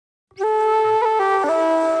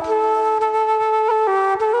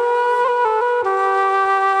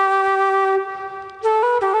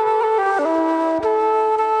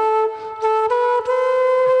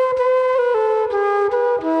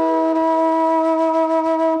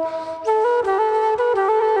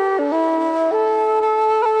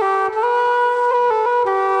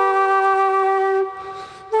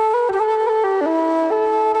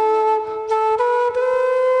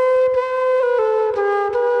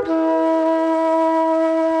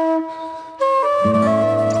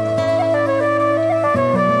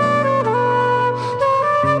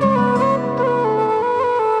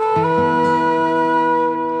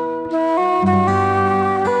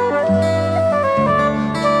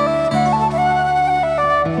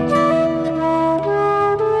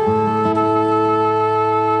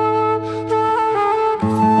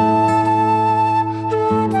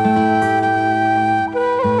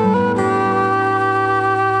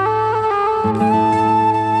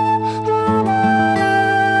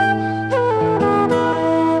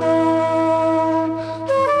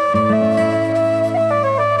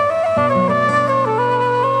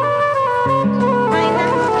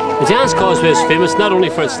The Giant's Causeway is famous not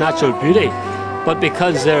only for its natural beauty, but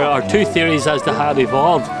because there are two theories as to how it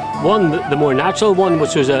evolved. One, the more natural one,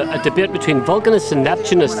 which was a debate between volcanists and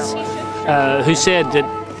Neptunists, who said that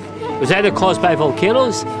it was either caused by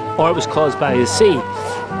volcanoes or it was caused by the sea.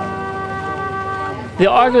 The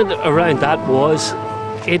argument around that was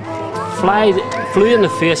it flew in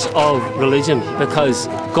the face of religion, because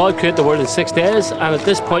God created the world in 6 days, and at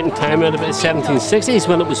this point in time, around about the 1760s,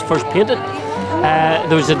 when it was first painted,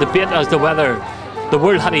 there was a debate as to whether the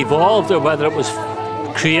world had evolved or whether it was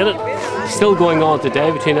created, still going on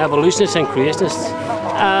today between evolutionists and creationists.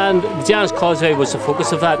 And the Giant's Causeway was the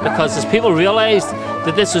focus of that, because as people realised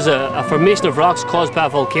that this was a formation of rocks caused by a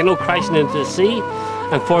volcano crashing into the sea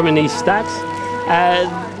and forming these stacks,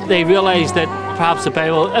 they realised that perhaps the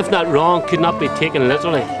Bible, if not wrong, could not be taken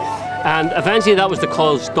literally. And eventually that was to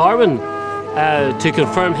cause Darwin to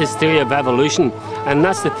confirm his theory of evolution. And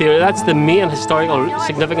that's the theory, that's the main historical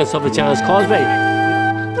significance of the Giant's Causeway.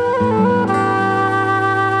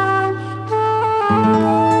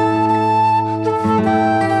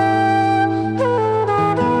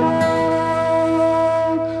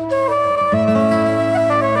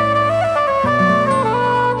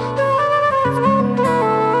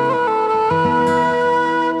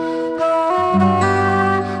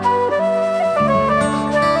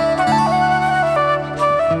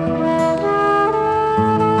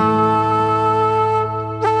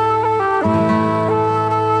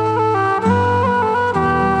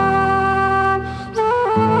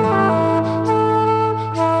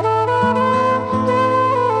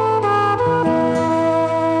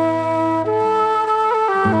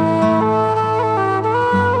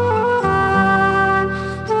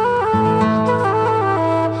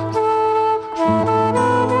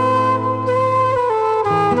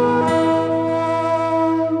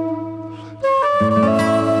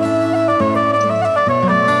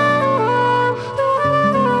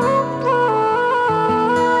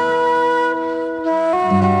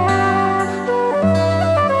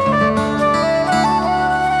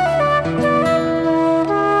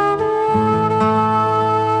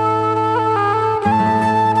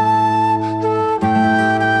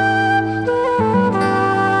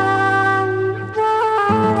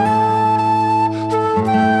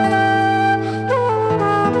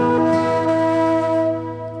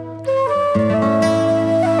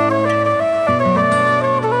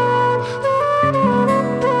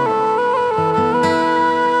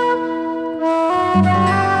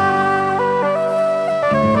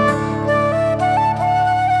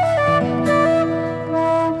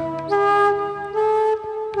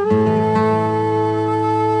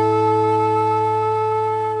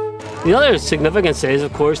 The other significance is,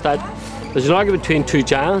 of course, that there's an argument between two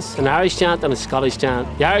giants, an Irish giant and a Scottish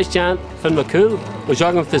giant. The Irish giant, Finn McCool, was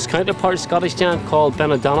arguing with his counterpart, Scottish giant, called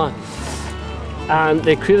Benadonna. And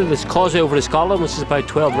they created this causeway over to Scotland, which is about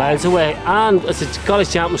 12 miles away. And as the Scottish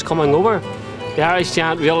giant was coming over, the Irish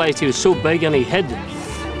giant realised he was so big and he hid.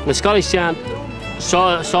 And the Scottish giant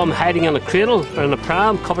saw him hiding in a cradle or in a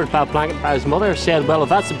pram, covered by a blanket by his mother, said, well, if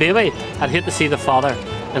that's the baby, I'd hate to see the father.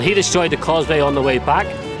 And he destroyed the causeway on the way back.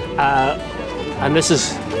 And this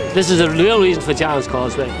is a real reason for Giant's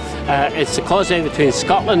Causeway. It's the causeway between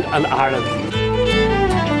Scotland and Ireland.